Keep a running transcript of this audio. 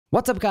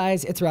What's up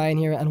guys, it's Ryan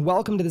here, and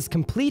welcome to this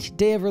complete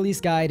day of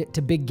release guide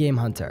to Big Game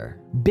Hunter.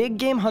 Big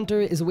Game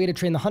Hunter is a way to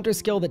train the hunter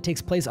skill that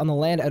takes place on the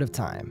land out of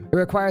time. It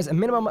requires a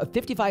minimum of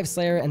 55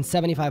 Slayer and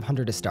 75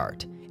 Hunter to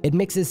start. It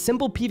mixes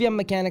simple Pvm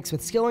mechanics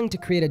with skilling to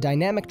create a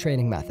dynamic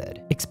training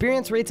method.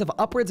 Experience rates of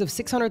upwards of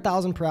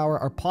 600,000 per hour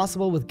are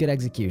possible with good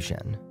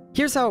execution.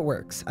 Here's how it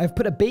works. I've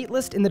put a bait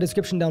list in the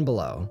description down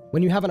below.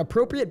 When you have an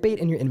appropriate bait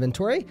in your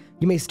inventory,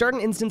 you may start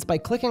an instance by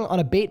clicking on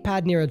a bait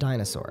pad near a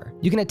dinosaur.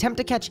 You can attempt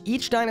to catch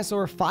each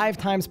dinosaur 5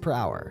 times per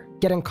hour.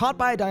 Getting caught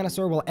by a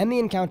dinosaur will end the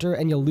encounter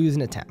and you'll lose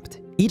an attempt.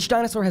 Each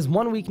dinosaur has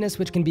one weakness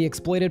which can be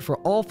exploited for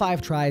all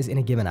 5 tries in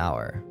a given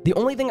hour. The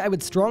only thing I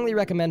would strongly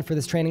recommend for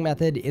this training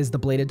method is the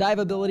bladed dive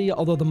ability,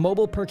 although the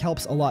mobile perk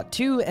helps a lot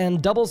too,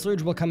 and double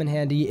surge will come in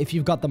handy if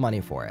you've got the money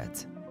for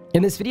it.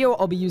 In this video,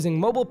 I'll be using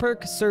mobile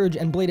perk, surge,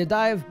 and bladed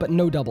dive, but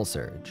no double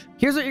surge.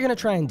 Here's what you're gonna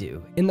try and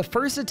do. In the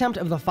first attempt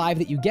of the 5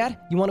 that you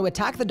get, you want to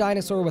attack the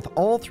dinosaur with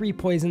all 3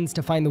 poisons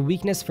to find the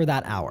weakness for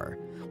that hour.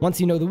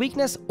 Once you know the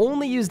weakness,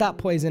 only use that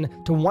poison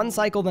to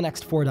one-cycle the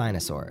next 4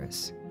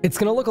 dinosaurs. It's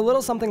gonna look a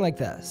little something like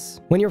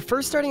this. When you're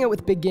first starting out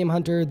with Big Game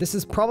Hunter, this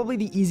is probably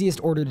the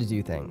easiest order to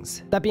do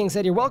things. That being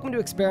said, you're welcome to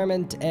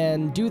experiment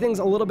and do things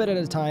a little bit at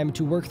a time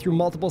to work through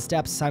multiple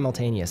steps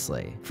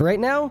simultaneously. For right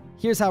now,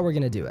 here's how we're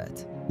gonna do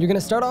it. You're going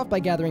to start off by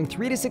gathering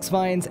 3 to 6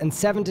 vines and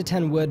 7 to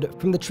 10 wood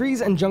from the trees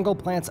and jungle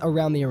plants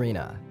around the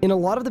arena. In a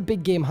lot of the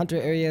Big Game Hunter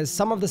areas,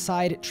 some of the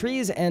side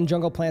trees and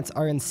jungle plants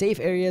are in safe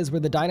areas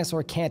where the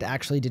dinosaur can't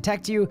actually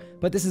detect you,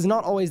 but this is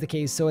not always the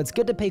case, so it's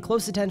good to pay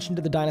close attention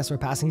to the dinosaur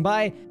passing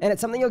by, and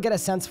it's something you'll get a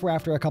sense for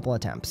after a couple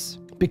attempts.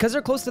 Because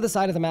you're close to the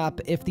side of the map,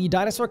 if the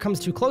dinosaur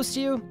comes too close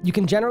to you, you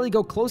can generally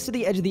go close to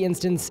the edge of the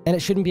instance and it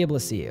shouldn't be able to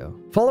see you.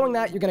 Following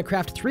that, you're going to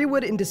craft 3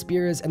 wood into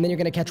spears, and then you're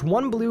going to catch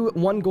 1 blue,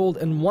 1 gold,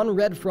 and 1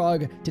 red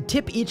frog to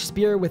tip each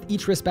spear with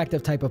each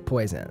respective type of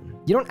poison.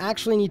 You don't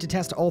actually need to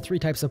test all 3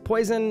 types of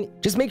poison,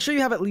 just make sure you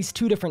have at least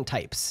 2 different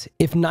types.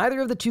 If neither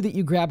of the 2 that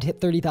you grabbed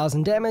hit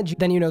 30,000 damage,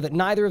 then you know that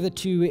neither of the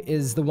 2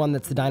 is the one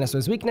that's the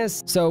dinosaur's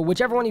weakness, so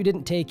whichever one you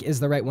didn't take is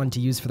the right one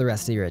to use for the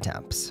rest of your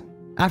attempts.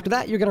 After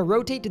that, you're going to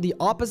rotate to the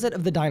opposite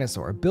of the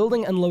dinosaur,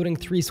 building and loading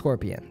 3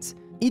 scorpions.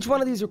 Each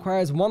one of these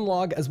requires 1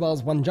 log as well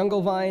as 1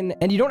 jungle vine,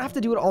 and you don't have to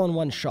do it all in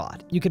one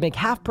shot. You could make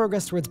half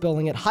progress towards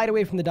building it, hide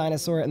away from the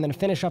dinosaur, and then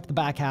finish up the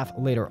back half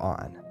later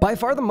on. By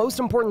far the most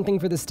important thing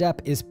for this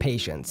step is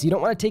patience. You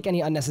don't want to take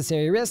any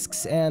unnecessary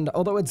risks, and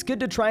although it's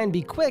good to try and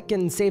be quick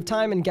and save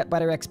time and get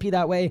better XP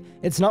that way,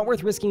 it's not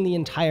worth risking the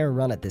entire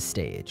run at this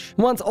stage.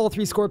 Once all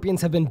 3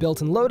 scorpions have been built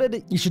and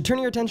loaded, you should turn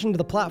your attention to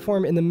the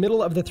platform in the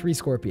middle of the 3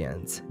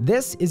 scorpions.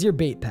 This is your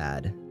bait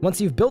pad.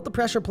 Once you've built the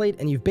pressure plate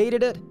and you've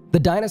baited it, the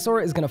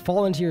dinosaur is going to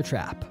fall into your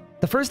trap.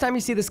 The first time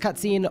you see this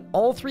cutscene,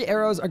 all 3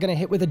 arrows are going to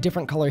hit with a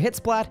different color hit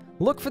splat.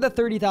 Look for the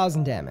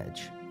 30,000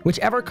 damage.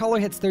 Whichever color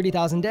hits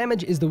 30,000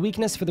 damage is the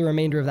weakness for the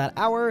remainder of that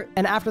hour,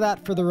 and after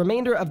that, for the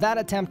remainder of that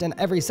attempt and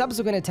every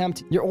subsequent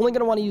attempt, you're only going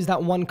to want to use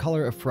that 1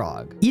 color of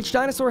frog. Each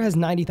dinosaur has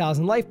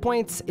 90,000 life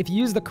points. If you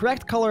use the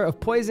correct color of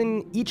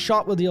poison, each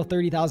shot will deal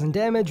 30,000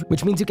 damage,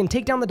 which means you can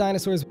take down the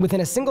dinosaurs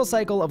within a single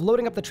cycle of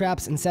loading up the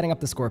traps and setting up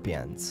the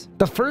scorpions.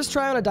 The first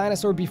try on a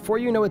dinosaur before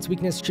you know its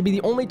weakness should be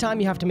the only time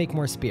you have to make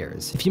more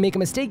spears. If you make a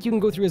mistake, you can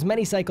go through as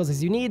many cycles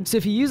as you need, so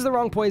if you use the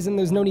wrong poison,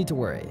 there's no need to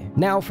worry.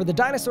 Now, for the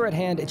dinosaur at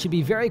hand, it should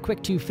be very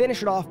quick to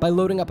finish it off by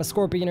loading up a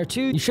scorpion or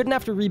 2. You shouldn't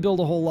have to rebuild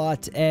a whole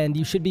lot, and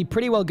you should be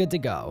pretty well good to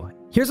go.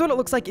 Here's what it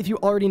looks like if you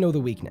already know the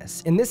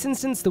weakness. In this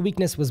instance, the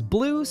weakness was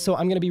blue, so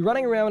I'm going to be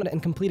running around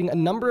and completing a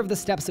number of the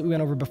steps that we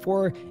went over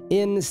before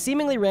in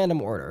seemingly random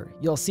order.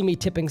 You'll see me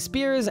tipping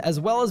spears, as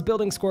well as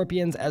building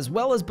scorpions, as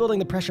well as building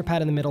the pressure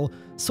pad in the middle,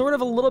 sort of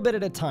a little bit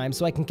at a time,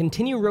 so I can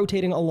continue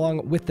rotating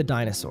along with the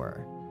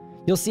dinosaur.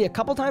 You'll see a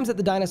couple times that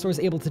the dinosaur is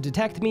able to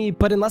detect me,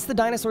 but unless the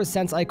dinosaur's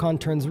sense icon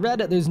turns red,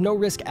 there's no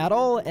risk at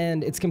all,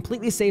 and it's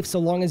completely safe so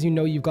long as you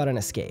know you've got an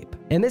escape.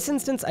 In this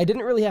instance, I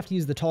didn't really have to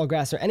use the tall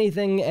grass or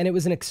anything, and it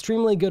was an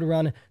extremely good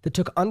run that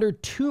took under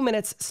 2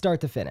 minutes start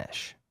to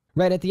finish.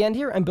 Right at the end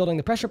here, I'm building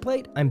the pressure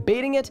plate, I'm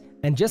baiting it,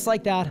 and just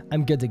like that,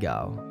 I'm good to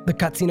go. The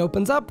cutscene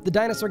opens up, the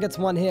dinosaur gets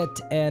 1 hit,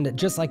 and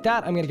just like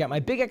that, I'm gonna get my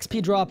big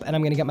XP drop, and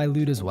I'm gonna get my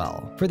loot as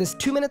well. For this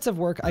 2 minutes of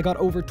work, I got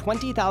over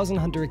 20,000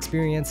 hunter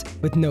experience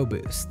with no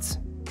boosts.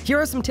 Here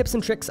are some tips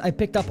and tricks I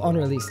picked up on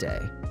release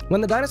day.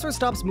 When the dinosaur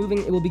stops moving,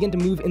 it will begin to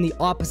move in the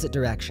opposite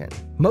direction.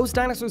 Most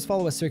dinosaurs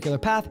follow a circular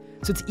path,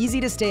 so it's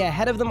easy to stay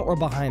ahead of them or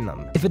behind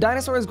them. If a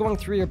dinosaur is going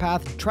through your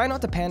path, try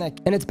not to panic,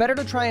 and it's better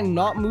to try and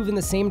not move in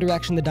the same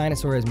direction the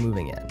dinosaur is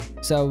moving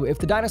in. So if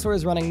the dinosaur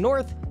is running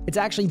north, it's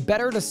actually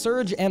better to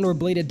surge and or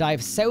bladed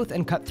dive south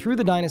and cut through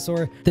the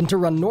dinosaur than to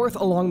run north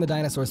along the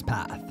dinosaur's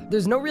path.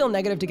 There's no real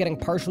negative to getting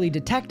partially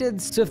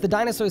detected, so if the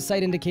dinosaur's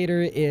sight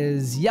indicator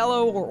is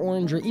yellow or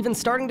orange or even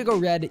starting to go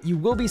red, you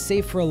will be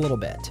safe for a little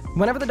bit.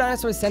 Whenever the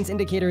dinosaur's sense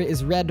indicator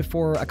is red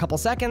for a couple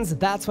seconds,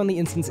 that's when the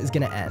instance is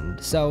going to to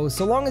end. So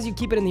long as you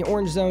keep it in the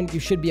orange zone, you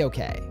should be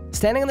okay.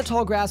 Standing in the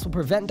tall grass will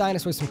prevent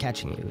dinosaurs from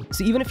catching you.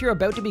 So even if you're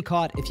about to be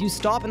caught, if you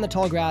stop in the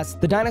tall grass,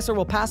 the dinosaur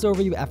will pass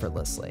over you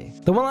effortlessly.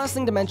 The one last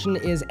thing to mention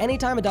is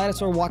anytime a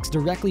dinosaur walks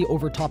directly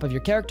over top of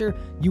your character,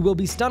 you will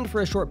be stunned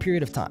for a short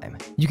period of time.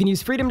 You can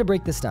use freedom to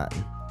break the stun.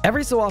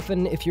 Every so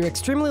often, if you're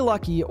extremely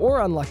lucky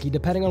or unlucky,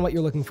 depending on what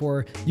you're looking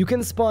for, you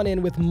can spawn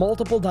in with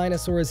multiple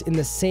dinosaurs in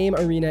the same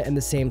arena in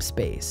the same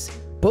space.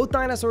 Both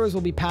dinosaurs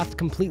will be pathed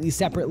completely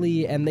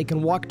separately, and they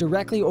can walk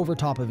directly over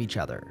top of each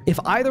other. If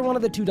either one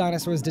of the two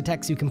dinosaurs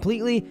detects you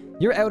completely,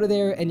 you're out of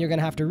there and you're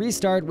gonna have to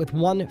restart with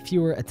one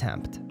fewer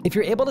attempt. If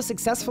you're able to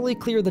successfully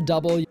clear the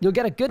double, you'll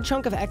get a good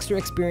chunk of extra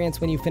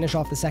experience when you finish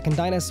off the second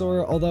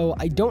dinosaur, although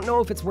I don't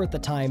know if it's worth the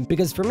time,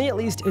 because for me at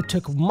least, it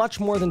took much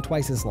more than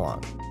twice as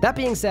long. That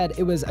being said,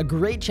 it was a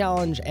great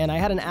challenge, and I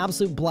had an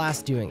absolute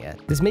blast doing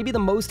it. This may be the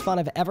most fun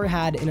I've ever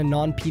had in a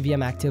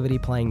non-PVM activity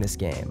playing this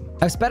game.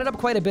 I've sped it up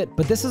quite a bit,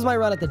 but this is my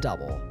run at the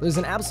double. There's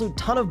an absolute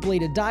ton of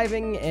bladed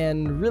diving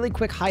and really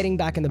quick hiding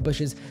back in the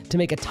bushes to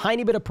make a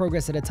tiny bit of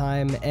progress at a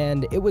time,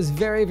 and it was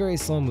very, very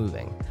slow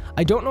moving.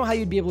 I don't know how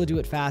you'd be able to do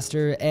it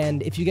faster,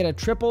 and if you get a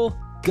triple,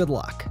 good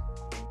luck.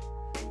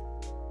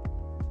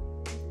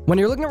 When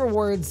you're looking at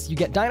rewards, you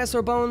get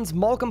dinosaur bones,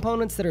 mall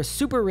components that are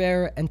super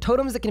rare, and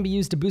totems that can be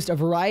used to boost a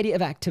variety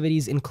of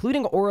activities,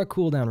 including aura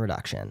cooldown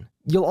reduction.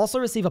 You'll also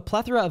receive a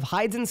plethora of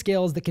hides and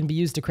scales that can be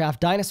used to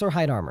craft dinosaur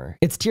hide armor.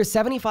 It's tier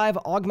 75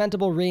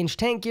 augmentable range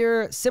tank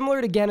gear,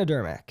 similar to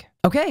Ganodermic.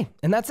 Okay,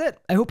 and that's it.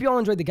 I hope you all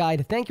enjoyed the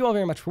guide. Thank you all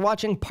very much for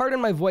watching.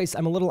 Pardon my voice,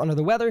 I'm a little under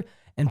the weather,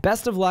 and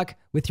best of luck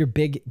with your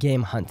big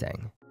game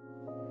hunting.